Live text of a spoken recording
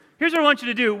here's what I want you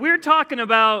to do. We're talking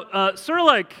about sort of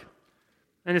like,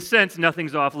 in a sense,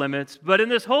 nothing's off limits, but in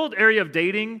this whole area of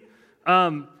dating,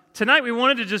 tonight we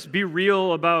wanted to just be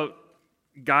real about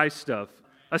guy stuff,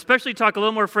 especially talk a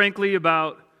little more frankly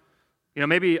about,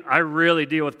 maybe I really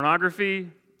deal with pornography.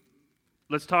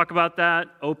 Let's talk about that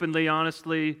openly,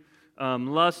 honestly.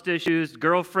 Lust issues,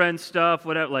 girlfriend stuff,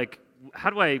 whatever. Like,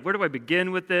 where do I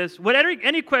begin with this?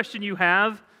 Any question you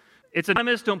have, it's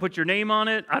anonymous. Don't put your name on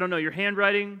it. I don't know your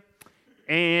handwriting,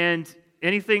 and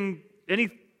anything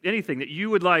that you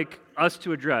would like us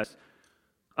to address.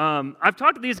 I've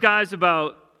talked to these guys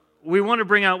about. We want to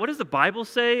bring out what does the Bible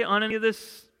say on any of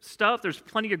this stuff. There's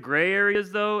plenty of gray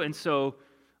areas though, and so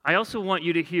I also want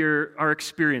you to hear our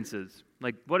experiences.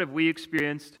 Like, what have we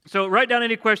experienced? So write down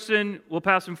any question. We'll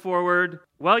pass them forward.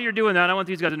 While you're doing that, I want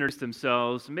these guys to introduce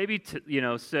themselves. Maybe,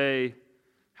 say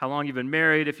how long you've been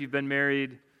married, if you've been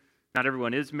married. Not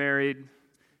everyone is married.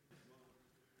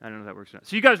 I don't know if that works or not.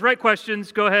 So you guys write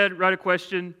questions. Go ahead, write a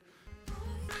question.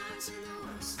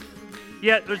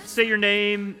 Yeah, let's say your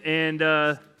name and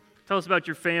tell us about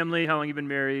your family, how long you've been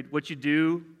married, what you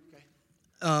do.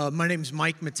 Okay. My name is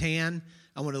Mike Matan.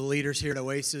 I'm one of the leaders here at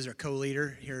Oasis, or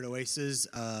co-leader here at Oasis.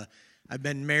 I've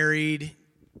been married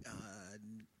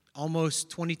almost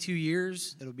 22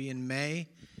 years. It'll be in May.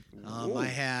 I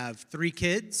have 3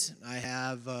 kids. I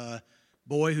have a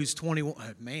boy who's 21,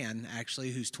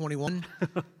 who's 21.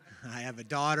 I have a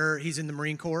daughter. He's in the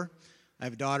Marine Corps. I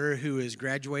have a daughter who is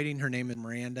graduating. Her name is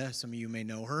Miranda. Some of you may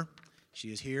know her.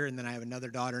 She is here. And then I have another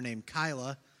daughter named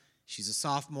Kyla. She's a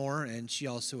sophomore, and she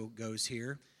also goes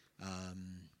here.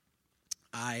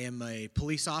 I am a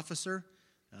police officer.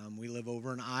 We live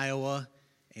over in Iowa,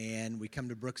 and we come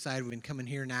to Brookside. We've been coming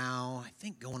here now, I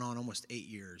think, going on almost 8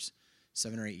 years,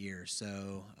 7 or 8 years.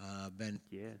 So I've been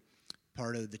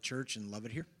part of the church and love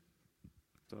it here.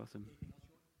 That's awesome.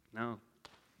 No.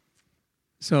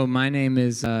 So my name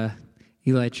is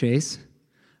Eli Chase.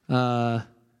 What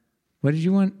did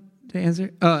you want to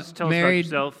answer? Just tell married,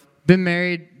 us about yourself. Been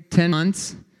married 10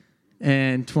 months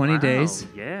and 20 days.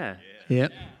 Yeah.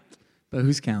 Yep. But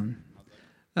who's counting?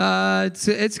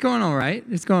 It's going all right.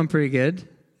 It's going pretty good.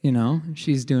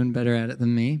 She's doing better at it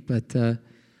than me, but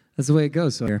that's the way it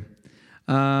goes. So here.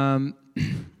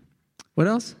 What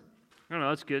else? I don't know.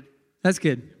 That's good. That's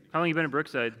good. How long you been in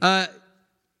Brookside? I've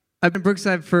been in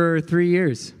Brookside for 3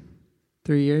 years.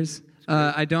 3 years.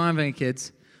 I don't have any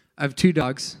kids. I have 2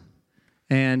 dogs,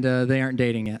 and they aren't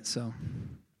dating yet. So.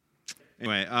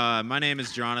 Anyway, my name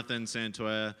is Jonathan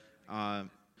Santoya.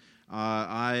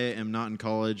 I am not in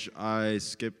college. I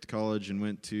skipped college and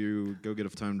went to go get a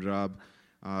full-time job,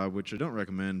 which I don't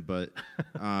recommend. But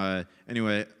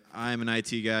anyway, I'm an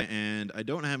IT guy, and I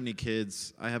don't have any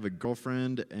kids. I have a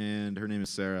girlfriend, and her name is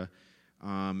Sarah.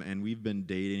 And we've been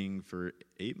dating for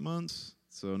 8 months,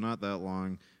 so not that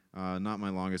long. Not my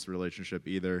longest relationship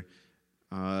either.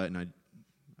 And I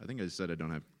think I said I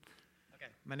don't have.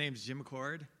 Okay, my name's Jim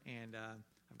McCord, and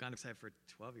I've gone to Brookside for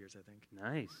 12 years, I think.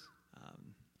 Nice.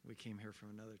 We came here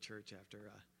from another church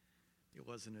after it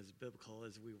wasn't as biblical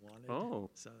as we wanted.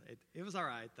 Oh. So it was all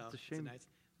right, though. It's a shame. It's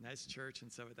a nice church,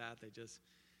 and so with that, they just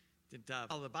didn't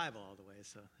follow the Bible all the way.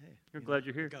 So, hey. You're glad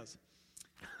you're here. It goes.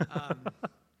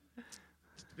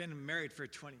 Been married for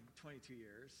 22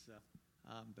 years. So,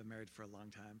 been married for a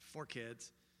long time. 4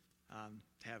 kids.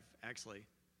 Have actually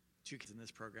 2 kids in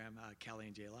this program, Callie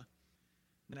and Jayla.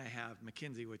 Then I have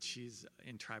Mackenzie, which she's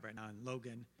in Tribe right now, and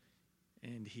Logan.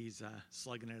 And he's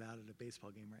slugging it out at a baseball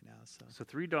game right now. So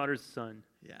 3 daughters, son.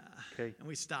 Yeah. Okay. And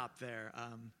we stopped there.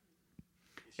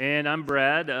 And I'm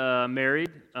Brad,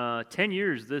 married, 10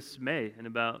 years this May, in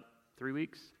about 3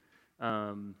 weeks.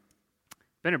 Been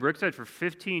in Brookside for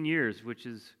 15 years, which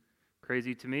is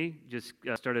crazy to me. Just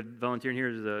started volunteering here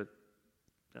as a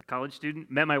college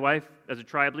student. Met my wife as a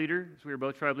tribe leader, so we were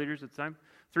both tribe leaders at the time.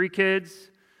 3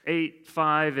 kids, 8,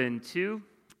 5, and 2.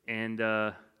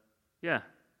 And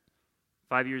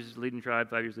 5 years leading Tribe,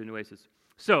 5 years leading Oasis.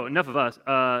 So, enough of us.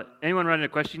 Anyone writing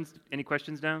any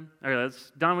questions down? All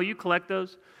right, Don, will you collect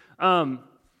those? Where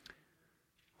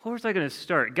was I going to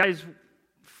start? Guys,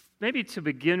 maybe to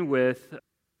begin with,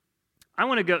 I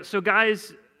want to go, so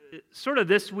guys, sort of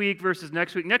this week versus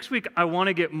next week. Next week, I want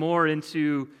to get more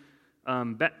into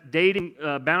dating,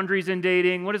 boundaries in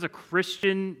dating. What does a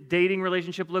Christian dating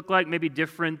relationship look like? Maybe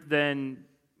different than,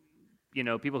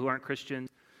 people who aren't Christians.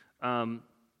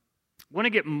 Want to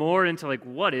get more into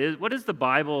what does the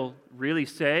Bible really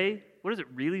say? What does it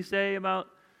really say about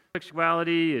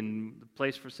sexuality and the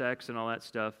place for sex and all that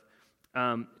stuff?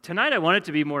 Tonight I want it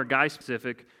to be more guy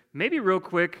specific. Maybe real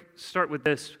quick, start with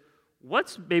this.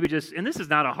 What's maybe just, and this is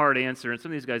not a hard answer, and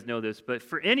some of these guys know this, but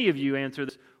for any of you answer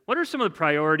this, what are some of the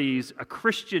priorities a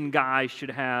Christian guy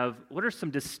should have? What are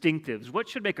some distinctives? What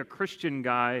should make a Christian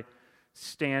guy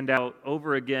stand out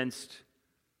over against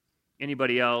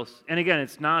anybody else? And again,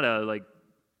 it's not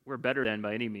we're better than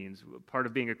by any means. Part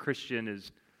of being a Christian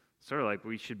is sort of like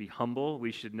we should be humble.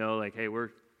 We should know like, hey, we're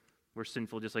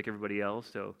sinful just like everybody else.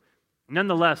 So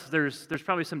nonetheless, there's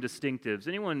probably some distinctives.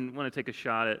 Anyone want to take a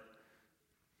shot at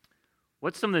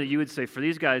what's something that you would say for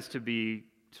these guys to be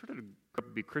sort of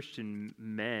be Christian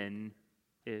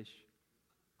men-ish?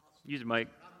 Use a mic.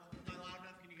 Not loud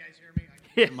enough. Can you guys hear me?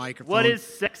 I can microphone. What is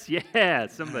sex? Yeah,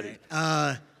 somebody.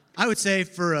 I would say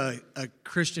for a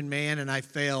Christian man, and I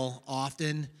fail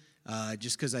often,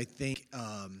 just because I think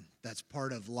that's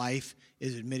part of life,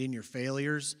 is admitting your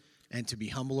failures and to be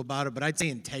humble about it. But I'd say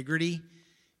integrity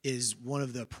is one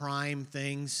of the prime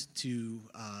things to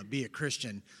be a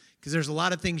Christian, because there's a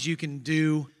lot of things you can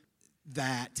do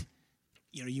that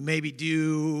you maybe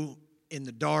do in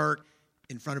the dark,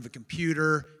 in front of a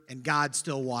computer, and God's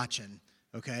still watching,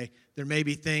 okay? There may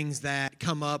be things that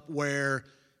come up where,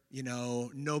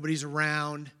 nobody's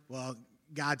around. Well,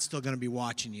 God's still going to be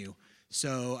watching you.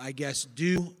 So I guess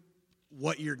do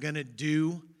what you're going to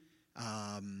do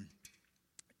and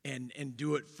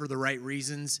do it for the right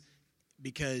reasons,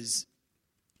 because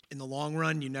in the long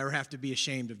run, you never have to be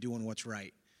ashamed of doing what's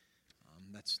right.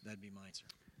 That'd be my answer.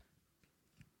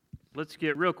 Let's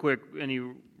get real quick, but I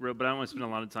don't want to spend a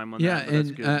lot of time on that. Yeah, But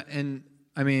that's good. and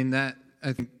I mean that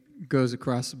I think goes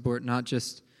across the board, not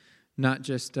just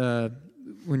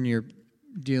when you're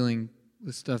dealing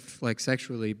with stuff like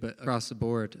sexually, but across the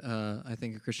board. I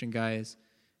think a Christian guy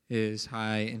is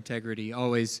high integrity,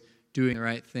 always doing the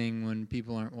right thing when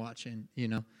people aren't watching.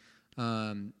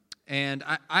 And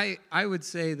I would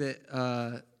say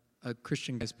that a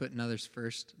Christian guy is putting others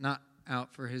first, not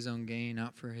out for his own gain,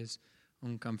 out for his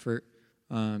own comfort,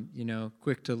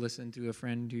 quick to listen to a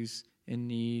friend who's in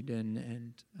need,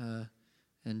 and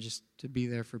just to be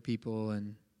there for people,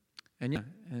 and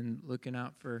looking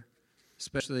out for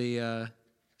especially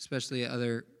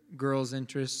other girls'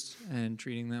 interests, and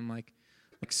treating them like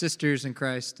sisters in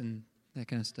Christ and that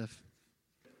kind of stuff.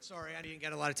 Sorry, I didn't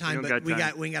got a lot of time, We but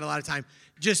ain't got a lot of time.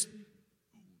 Just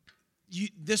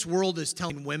this world is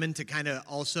telling women to kind of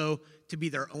also to be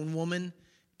their own woman.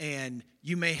 And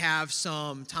you may have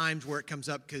some times where it comes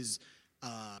up because,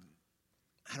 how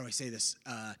do I say this,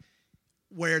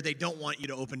 where they don't want you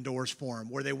to open doors for them,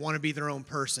 where they want to be their own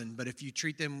person. But if you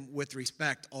treat them with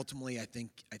respect, ultimately, I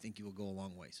think you will go a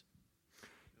long ways.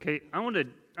 Okay, I want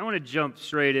to jump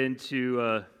straight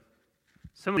into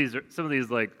some of these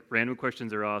like random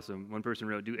questions are awesome. One person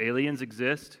wrote, "Do aliens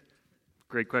exist?"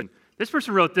 Great question. This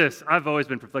person wrote this. I've always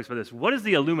been perplexed by this. What is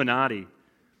the Illuminati?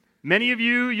 Many of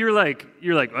you, you're like,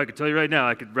 I could tell you right now,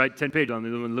 I could write 10 pages on the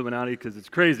Illuminati because it's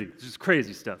crazy. It's just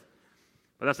crazy stuff.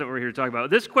 But that's not what we're here to talk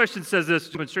about. This question says this,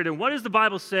 going straight in. What does the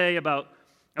Bible say about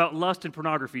lust and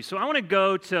pornography? So I want to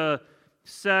go to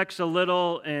sex a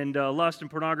little and lust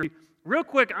and pornography. Real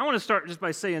quick, I want to start just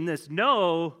by saying this.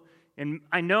 No, and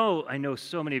I know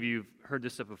so many of you have heard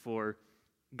this stuff before.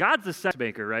 God's the sex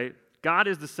maker, right? God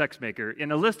is the sex maker.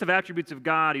 In a list of attributes of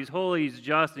God, he's holy, he's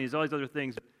just, and he's all these other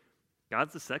things.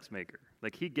 God's the sex maker.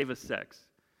 Like, he gave us sex.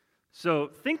 So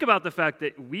think about the fact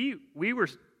that we were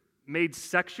made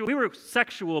sexual. We were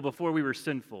sexual before we were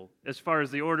sinful, as far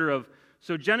as the order of,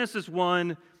 so Genesis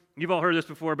 1, you've all heard this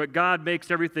before, but God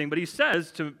makes everything. But he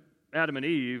says to Adam and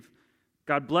Eve,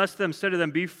 God blessed them, said to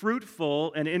them, be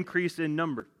fruitful and increase in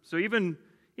number. So even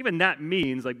that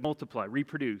means, like, multiply,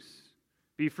 reproduce,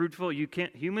 be fruitful.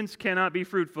 Humans cannot be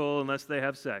fruitful unless they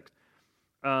have sex.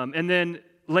 And then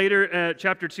later at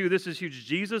chapter 2, this is huge.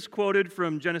 Jesus quoted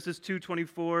from Genesis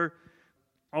 2:24.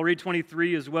 I'll read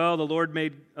 23 as well. The Lord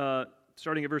made,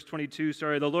 starting at verse 22,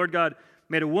 the Lord God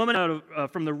made a woman out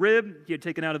of from the rib he had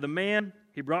taken out of the man.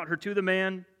 He brought her to the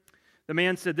man. The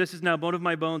man said, this is now bone of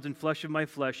my bones and flesh of my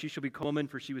flesh. She shall be called woman,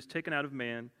 for she was taken out of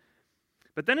man.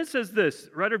 But then it says this,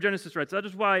 writer of Genesis writes, that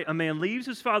is why a man leaves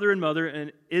his father and mother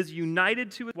and is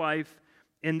united to his wife,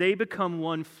 and they become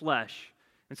one flesh.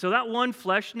 And so that one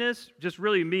fleshness just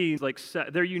really means like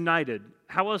they're united.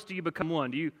 How else do you become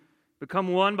one? Do you become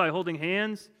one by holding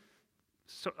hands?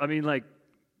 So, I mean, like,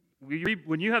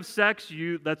 when you have sex,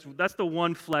 that's the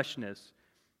one fleshness.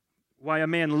 Why a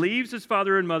man leaves his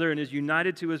father and mother and is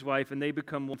united to his wife, and they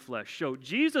become one flesh. So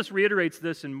Jesus reiterates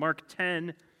this in Mark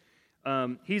 10.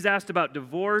 He's asked about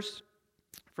divorce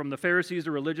from the Pharisees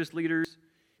or religious leaders.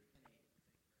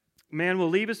 Man will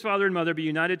leave his father and mother, be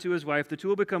united to his wife. The two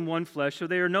will become one flesh. So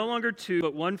they are no longer two,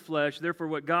 but one flesh. Therefore,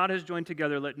 what God has joined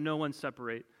together, let no one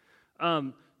separate.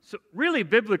 So really,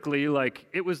 biblically, like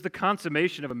it was the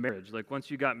consummation of a marriage. Like once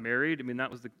you got married, I mean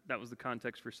that was the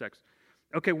context for sex.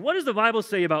 Okay, what does the Bible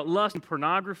say about lust and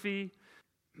pornography?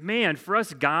 Man, for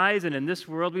us guys, and in this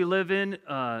world we live in,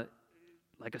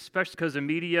 like especially because of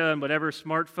media and whatever,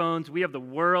 smartphones, we have the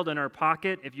world in our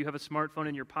pocket. If you have a smartphone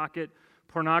in your pocket,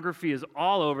 pornography is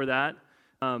all over that.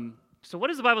 So what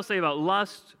does the Bible say about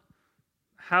lust?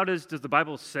 How does the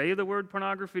Bible say the word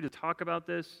pornography to talk about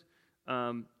this?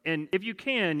 And if you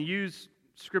can, use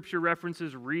scripture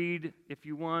references, read if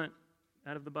you want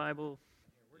out of the Bible.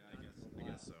 I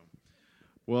guess so.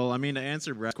 Well, I mean, to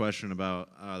answer Brad's question about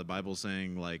the Bible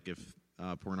saying, like, if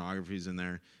pornography is in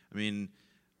there, I mean,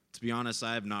 to be honest,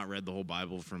 I have not read the whole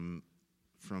Bible from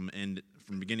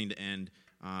beginning to end,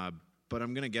 but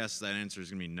I'm going to guess that answer is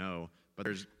going to be no. But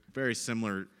there's very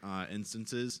similar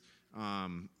instances.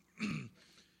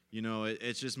 You know,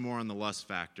 it's just more on the lust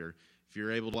factor. If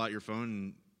you're able to pull out your phone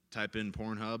and type in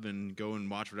Pornhub and go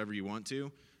and watch whatever you want to,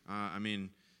 I mean,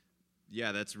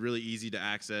 yeah, that's really easy to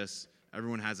access.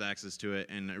 Everyone has access to it,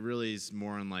 and it really is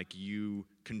more on like you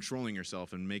controlling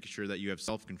yourself and making sure that you have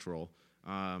self-control.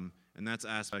 And that's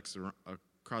aspects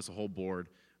across the whole board.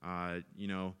 You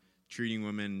know, treating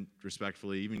women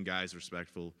respectfully, even guys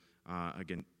respectful,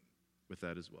 again, with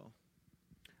that as well.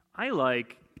 I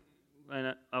like,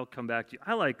 and I'll come back to you,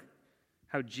 I like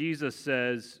how Jesus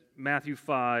says, Matthew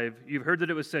 5, you've heard that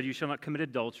it was said, you shall not commit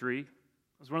adultery. It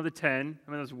was one of the 10. I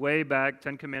mean, that was way back,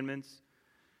 10 Commandments,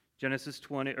 Genesis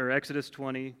 20, or Exodus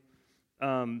 20.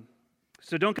 So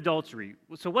don't commit adultery.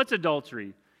 So what's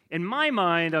adultery? In my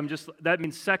mind, that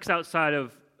means sex outside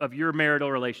of your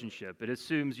marital relationship. It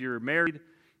assumes you're married,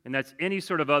 and that's any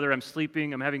sort of other, I'm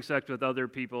having sex with other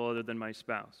people other than my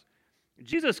spouse.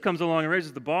 Jesus comes along and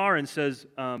raises the bar and says,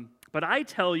 but I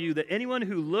tell you that anyone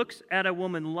who looks at a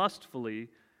woman lustfully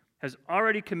has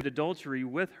already committed adultery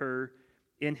with her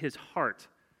in his heart.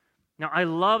 Now, I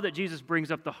love that Jesus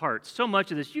brings up the heart. So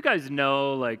much of this, you guys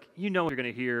know, like, you know what you're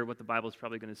going to hear, what the Bible's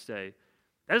probably going to say.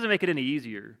 That doesn't make it any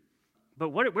easier. But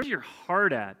where's your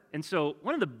heart at? And so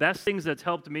one of the best things that's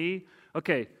helped me,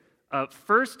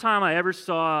 first time I ever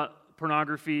saw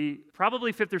pornography,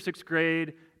 probably 5th or 6th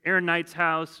grade, Aaron Knight's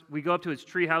house. We go up to his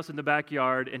tree house in the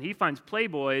backyard, and he finds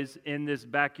Playboys in this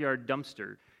backyard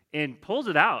dumpster and pulls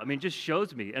it out. I mean, just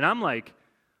shows me. And I'm like,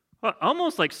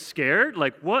 almost like scared.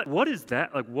 Like, what is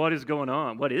that? Like, what is going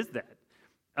on? What is that?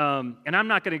 And I'm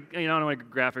not going to, I don't want to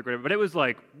go graphic or whatever, but it was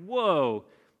like, whoa.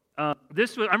 I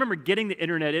remember getting the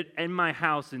internet in my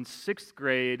house in 6th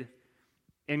grade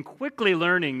and quickly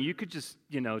learning you could just,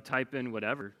 type in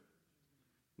whatever.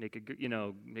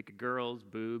 Naked girls,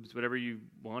 boobs, whatever you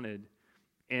wanted.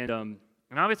 And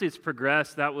obviously it's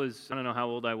progressed. That was, I don't know how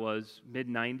old I was,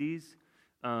 mid-90s.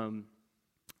 And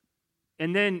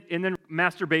then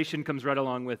masturbation comes right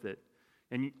along with it.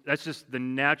 And that's just the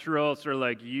natural sort of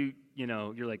like,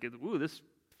 you're like, ooh, this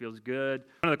feels good.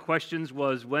 One of the questions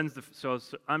was, so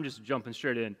I'm just jumping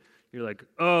straight in. You're like,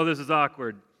 oh, this is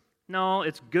awkward. No,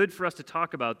 it's good for us to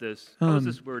talk about this. How is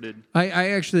this worded? I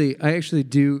actually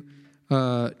do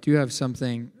have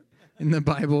something in the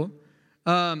Bible.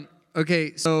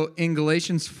 Okay, so in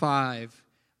Galatians 5,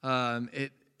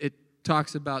 it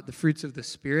talks about the fruits of the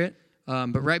Spirit,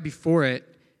 but right before it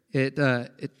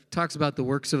talks about the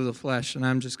works of the flesh, and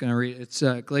I'm just going to read it. It's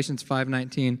Galatians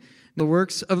 5:19. The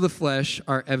works of the flesh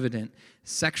are evident: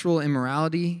 sexual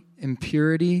immorality,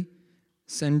 impurity,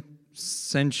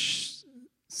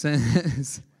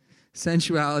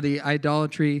 sensuality,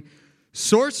 idolatry,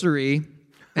 sorcery,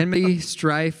 enmity,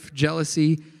 strife,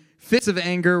 jealousy, fits of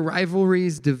anger,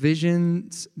 rivalries,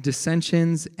 divisions,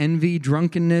 dissensions, envy,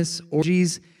 drunkenness,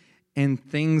 orgies, and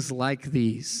things like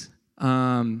these.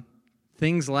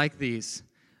 Things like these.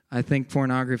 I think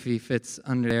pornography fits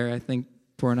under there. I think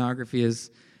pornography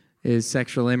is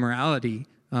sexual immorality.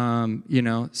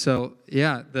 So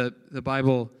yeah, the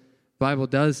Bible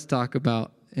does talk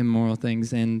about immoral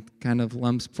things and kind of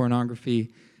lumps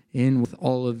pornography in with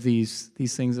all of these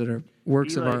things that are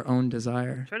works of our own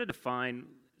desire. Try to define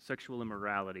sexual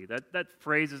immorality. That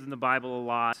phrase is in the Bible a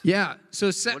lot. Yeah. So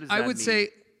I would say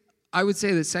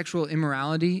that sexual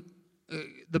immorality,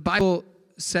 the Bible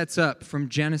sets up from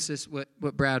Genesis what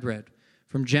Brad read.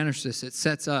 From Genesis, it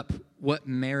sets up what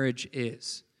marriage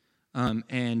is,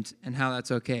 and how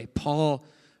that's okay. Paul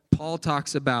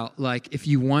talks about, like, if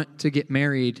you want to get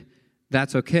married,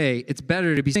 that's okay. It's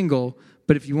better to be single,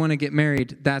 but if you want to get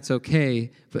married, that's okay.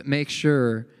 But make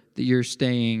sure that you're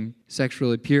staying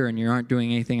sexually pure and you aren't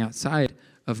doing anything outside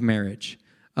of marriage.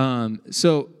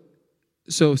 So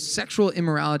sexual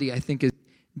immorality, I think, is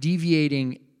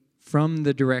deviating from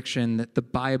the direction that the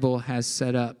Bible has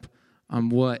set up on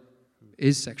what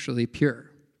is sexually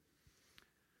pure.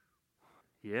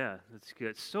 Yeah, that's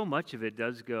good. So much of it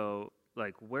does go,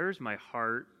 like, where's my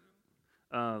heart?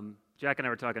 Jack and I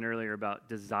were talking earlier about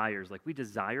desires. Like, we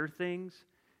desire things.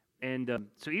 And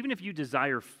so even if you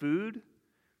desire food,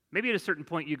 maybe at a certain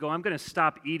point you go, I'm going to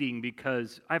stop eating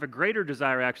because I have a greater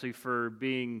desire actually for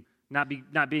being not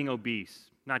being obese,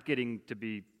 not getting to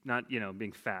be not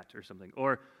being fat or something.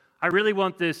 Or I really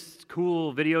want this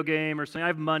cool video game or something. I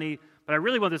have money, but I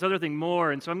really want this other thing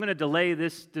more, and so I'm going to delay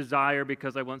this desire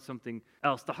because I want something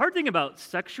else. The hard thing about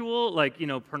sexual, like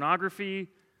pornography,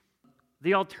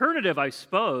 the alternative, I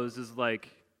suppose, is like,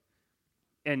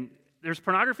 and there's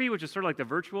pornography, which is sort of like the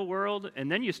virtual world,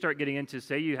 and then you start getting into,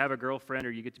 say you have a girlfriend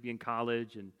or you get to be in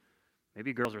college, and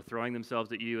maybe girls are throwing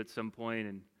themselves at you at some point,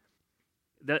 and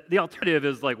the alternative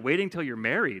is like waiting till you're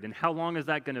married, and how long is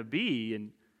that going to be?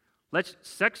 And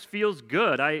sex feels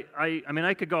good. I mean,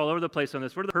 I could go all over the place on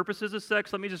this. What are the purposes of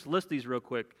sex? Let me just list these real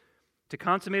quick. To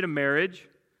consummate a marriage,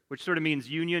 which sort of means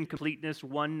union, completeness,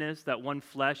 oneness, that one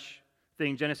flesh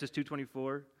thing, Genesis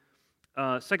 2:24.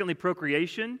 Secondly,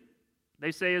 procreation.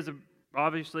 They say is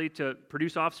obviously to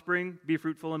produce offspring, be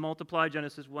fruitful and multiply,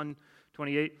 Genesis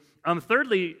 1:28.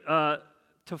 Thirdly,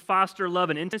 to foster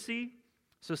love and intimacy.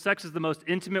 So sex is the most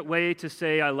intimate way to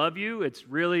say I love you. It's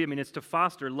really, it's to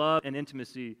foster love and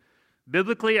intimacy.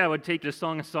 Biblically, I would take the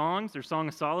Song of Songs or Song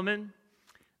of Solomon.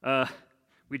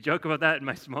 We joke about that in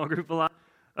my small group a lot.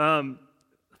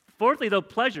 Fourthly, though,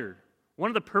 pleasure. One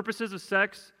of the purposes of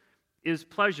sex is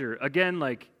pleasure. Again,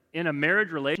 like in a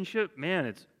marriage relationship,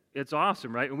 man, it's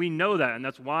awesome, right? And we know that, and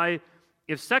that's why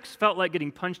if sex felt like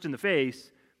getting punched in the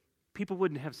face, people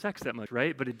wouldn't have sex that much,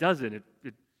 right? But it doesn't.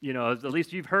 At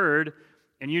least you've heard,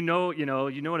 and you know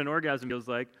what an orgasm feels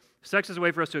like. Sex is a way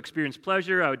for us to experience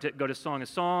pleasure. I would go to Song of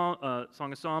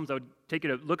Psalms. I would take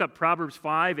you to look up Proverbs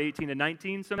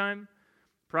 5:18-19 sometime.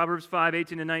 Proverbs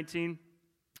 5:18-19.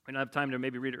 I don't have time to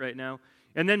maybe read it right now.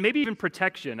 And then maybe even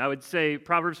protection. I would say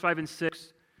Proverbs 5 and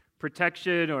 6,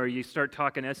 protection, or you start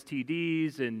talking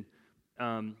STDs and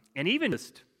even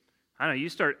just, I don't know, you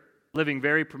start living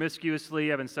very promiscuously,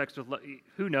 having sex with,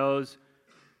 who knows.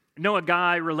 Know a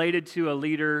guy related to a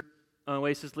leader, an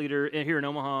Oasis leader here in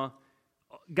Omaha,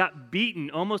 got beaten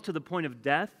almost to the point of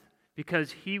death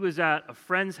because he was at a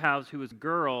friend's house who was a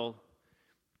girl,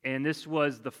 and this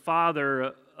was the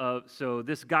father of, so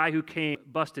this guy who came,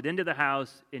 busted into the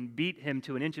house and beat him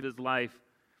to an inch of his life.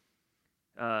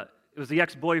 It was the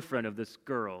ex-boyfriend of this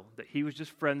girl that he was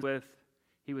just friends with.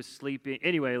 He was sleeping.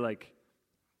 Anyway,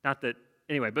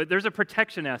 but there's a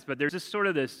protection aspect. There's just sort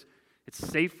of this, it's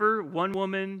safer, one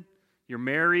woman, you're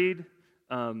married,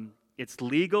 it's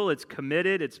legal, it's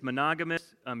committed, it's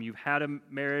monogamous, you've had a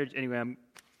marriage. Anyway, I'm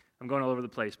going all over the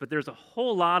place. But there's a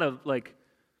whole lot of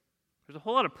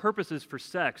purposes for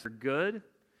sex. They're good.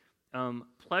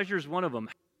 Pleasure's one of them.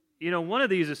 One of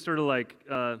these is sort of like,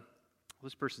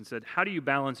 this person said, how do you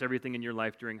balance everything in your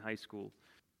life during high school?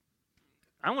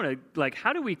 I want to,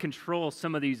 how do we control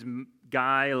some of these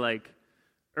guy,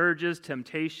 urges,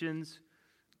 temptations?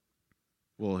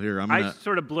 Well, here, I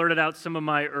sort of blurted out some of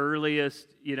my earliest,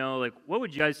 what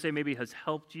would you guys say maybe has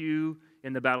helped you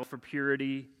in the battle for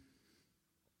purity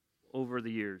over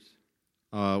the years?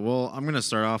 Well, I'm going to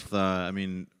start off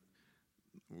we've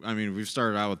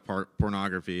started out with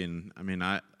pornography, and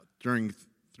through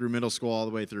middle school all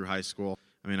the way through high school,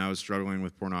 I was struggling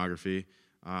with pornography.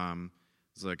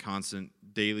 It's a constant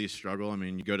daily struggle.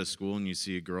 You go to school and you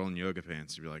see a girl in yoga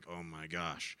pants, you'd be like, oh my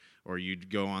gosh. Or you'd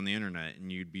go on the internet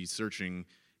and you'd be searching,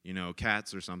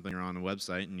 cats or something, or on a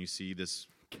website, and you see this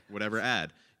whatever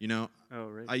ad, Oh,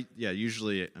 right.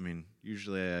 Usually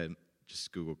I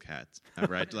just Google cats.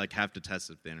 I have to test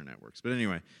if the internet works. But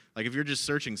anyway, if you're just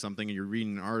searching something and you're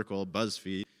reading an article,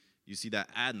 BuzzFeed, you see that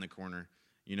ad in the corner,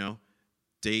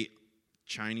 date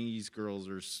Chinese girls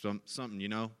or something,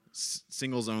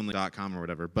 singlesonly.com or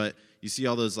whatever. But you see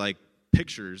all those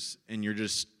pictures and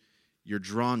you're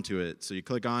drawn to it. So you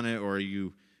click on it, or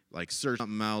you search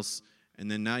something else, and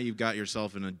then now you've got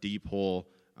yourself in a deep hole.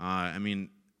 And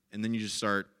then you just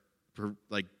start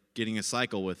getting a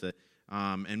cycle with it.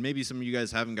 And maybe some of you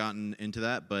guys haven't gotten into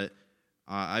that, but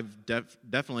I've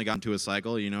definitely gotten to a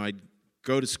cycle. I'd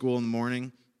go to school in the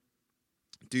morning,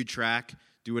 do track,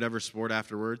 do whatever sport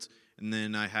afterwards, and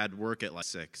then I had work at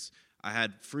 6. I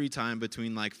had free time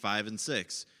between 5 and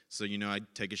 6. So,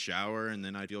 I'd take a shower, and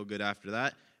then I'd feel good after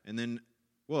that. And then,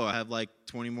 I have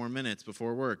 20 more minutes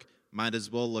before work. Might as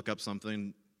well look up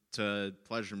something to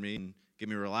pleasure me and get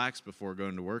me relaxed before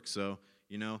going to work. So,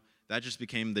 that just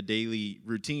became the daily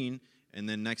routine. And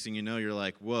then next thing you know, you're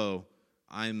like, whoa,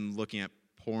 I'm looking at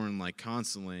porn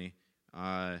constantly.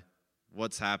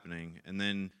 What's happening? And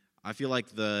then I feel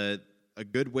like the a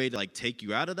good way to like take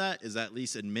you out of that is at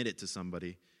least admit it to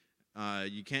somebody.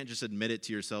 You can't just admit it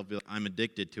to yourself, be like, I'm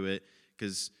addicted to it,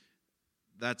 because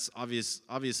that's obvious.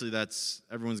 Obviously, that's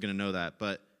everyone's going to know that,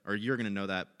 or you're going to know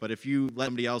that. But if you let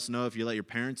somebody else know, if you let your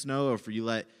parents know, or if you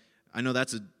let, I know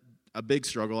that's a big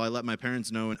struggle. I let my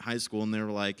parents know in high school, and they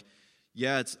were like,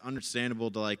 yeah, it's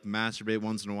understandable to like masturbate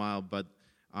once in a while, but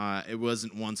it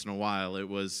wasn't once in a while. It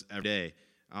was every day.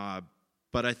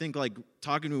 But I think like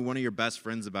talking to one of your best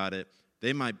friends about it,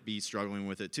 they might be struggling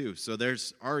with it too. So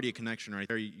there's already a connection right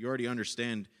there. You already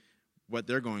understand what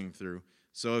they're going through.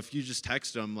 So if you just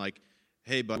text them like,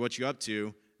 hey, bud, what you up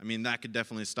to? I mean, that could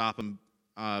definitely stop them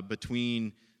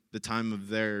between the time of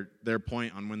their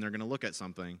point on when they're going to look at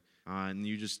something. And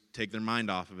you just take their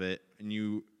mind off of it, and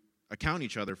you account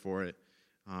each other for it.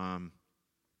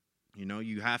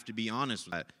 You have to be honest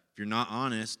with that. If you're not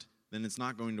honest, then it's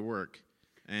not going to work.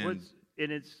 And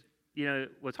it's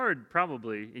what's hard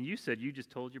probably, and you said you just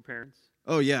told your parents.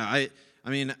 Oh yeah, I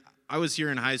mean I was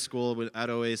here in high school at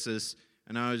Oasis,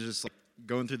 and I was just like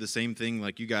going through the same thing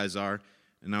like you guys are,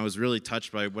 and I was really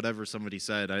touched by whatever somebody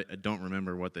said. I don't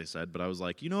remember what they said, but I was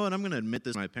like, you know what, I'm going to admit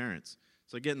this to my parents.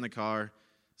 So I get in the car,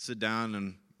 sit down,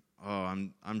 and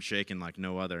I'm shaking like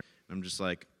no other. I'm just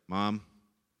like, Mom,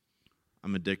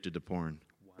 I'm addicted to porn.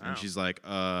 Wow. And she's like,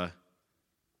 all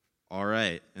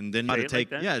right. And then how to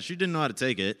take like yeah, she didn't know how to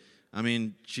take it. I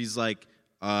mean, she's like,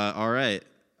 all right.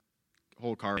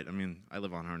 Whole car ride. I mean, I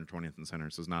live on 120th and Center,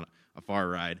 so it's not a far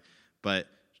ride. But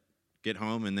get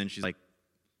home, and then she's like,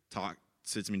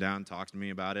 sits me down, talks to me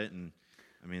about it, and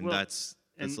I mean, that's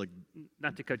like,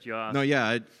 not to cut you off. No,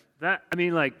 yeah.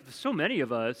 Like so many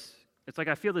of us, it's like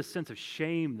I feel this sense of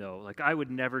shame though. Like I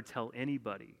would never tell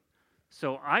anybody.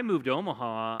 So I moved to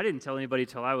Omaha. I didn't tell anybody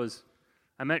till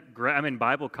I'm in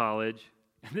Bible college,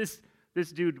 and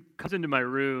this dude comes into my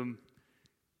room.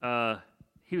 I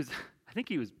think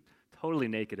he was totally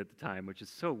naked at the time, which is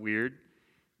so weird.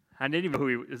 I didn't even know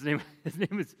who his name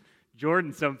was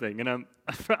Jordan something, and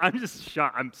I'm just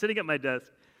shocked. I'm sitting at my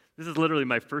desk. This is literally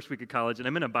my first week of college, and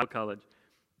I'm in a Bible college.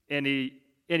 And he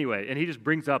just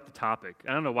brings up the topic.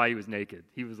 I don't know why he was naked.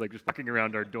 He was like just walking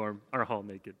around our hall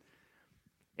naked.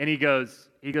 And he goes,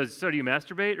 so do you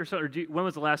masturbate or so? Or when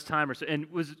was the last time or so? And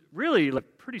was really like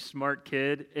a pretty smart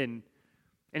kid. And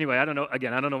anyway, I don't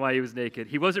know why he was naked.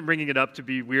 He wasn't bringing it up to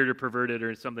be weird or perverted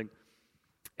or something.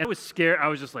 And I was scared. I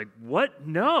was just like, what?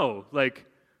 No, like,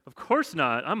 of course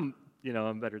not. I'm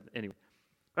better. Anyway.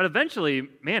 But eventually,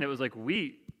 man, it was like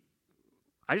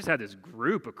I just had this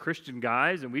group of Christian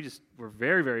guys, and we just were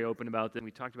very, very open about it, and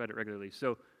we talked about it regularly.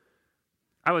 So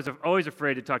I was always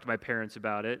afraid to talk to my parents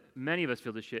about it. Many of us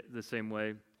feel the same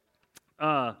way.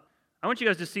 I want you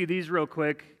guys to see these real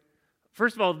quick.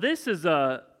 First of all, this is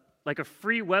like a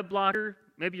free web blocker.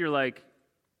 Maybe you're like,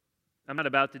 I'm not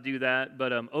about to do that,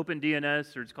 but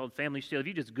OpenDNS, or it's called Family Shield. If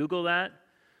you just Google that,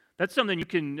 that's something you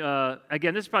can,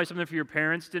 again, this is probably something for your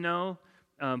parents to know,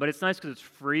 but it's nice because it's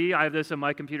free. I have this on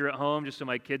my computer at home just so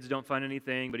my kids don't find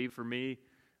anything, but even for me,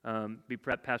 be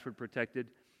password protected.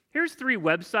 Here's 3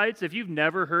 websites. If you've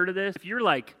never heard of this, if you're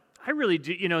like, I really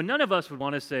do, none of us would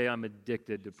want to say I'm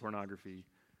addicted to pornography.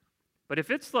 But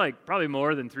if it's like probably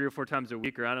more than 3 or 4 times a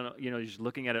week, or I don't know, you're just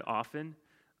looking at it often,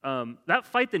 that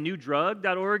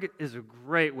fightthenewdrug.org is a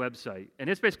great website. And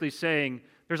it's basically saying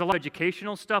there's a lot of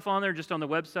educational stuff on there just on the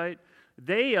website.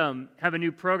 They have a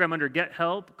new program under Get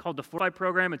Help called the Fortify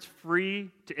program. It's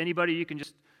free to anybody. You can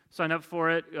just sign up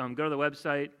for it, go to the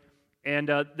website. And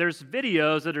there's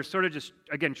videos that are sort of just,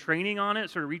 again, training on it,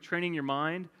 sort of retraining your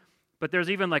mind. But there's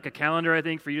even like a calendar, I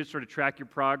think, for you to sort of track your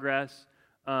progress.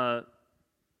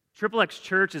 Triple X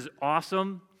Church is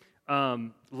awesome.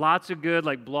 Lots of good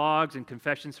like blogs and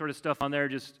confession sort of stuff on there.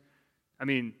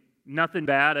 Nothing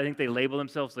bad. I think they label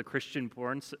themselves the Christian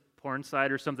porn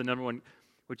site or something, number one,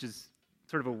 which is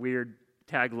sort of a weird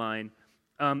tagline.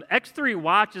 X3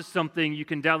 Watch is something you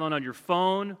can download on your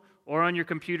phone or on your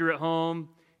computer at home.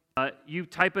 You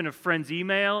type in a friend's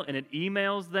email, and it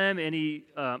emails them any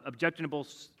objectionable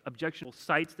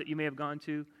sites that you may have gone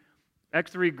to.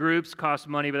 X3 Groups cost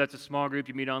money, but that's a small group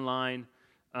you meet online.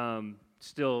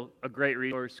 Still a great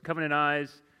resource. Covenant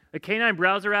Eyes. The K9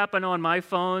 browser app I know on my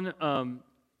phone,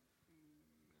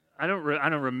 I don't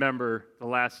remember the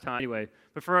last time. Anyway,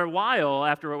 but for a while,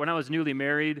 when I was newly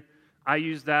married, I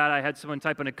used that. I had someone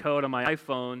type in a code on my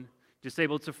iPhone,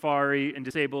 disabled Safari, and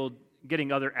disabled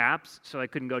getting other apps, so I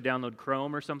couldn't go download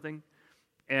Chrome or something.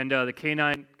 And the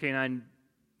K9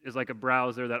 is like a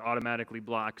browser that automatically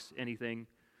blocks anything.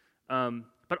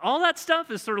 But all that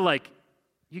stuff is sort of like,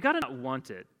 you got to not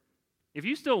want it. If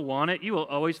you still want it, you will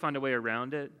always find a way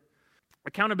around it.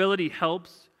 Accountability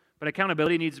helps, but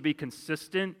accountability needs to be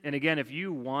consistent. And again, if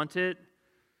you want it,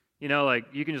 like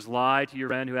you can just lie to your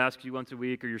friend who asks you once a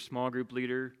week or your small group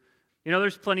leader.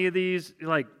 There's plenty of these,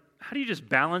 like, how do you just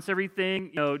balance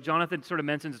everything? Jonathan sort of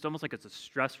mentions it's almost like it's a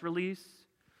stress release.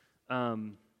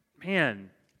 We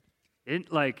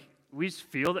just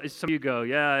feel that. Some of you go,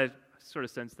 yeah, I sort of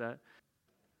sense that.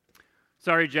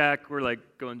 Sorry, Jack, we're like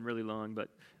going really long, but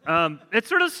it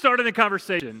sort of started a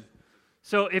conversation.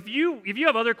 So if you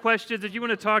have other questions, if you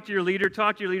want to talk to your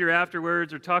leader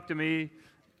afterwards, or talk to me.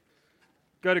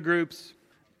 Go to groups.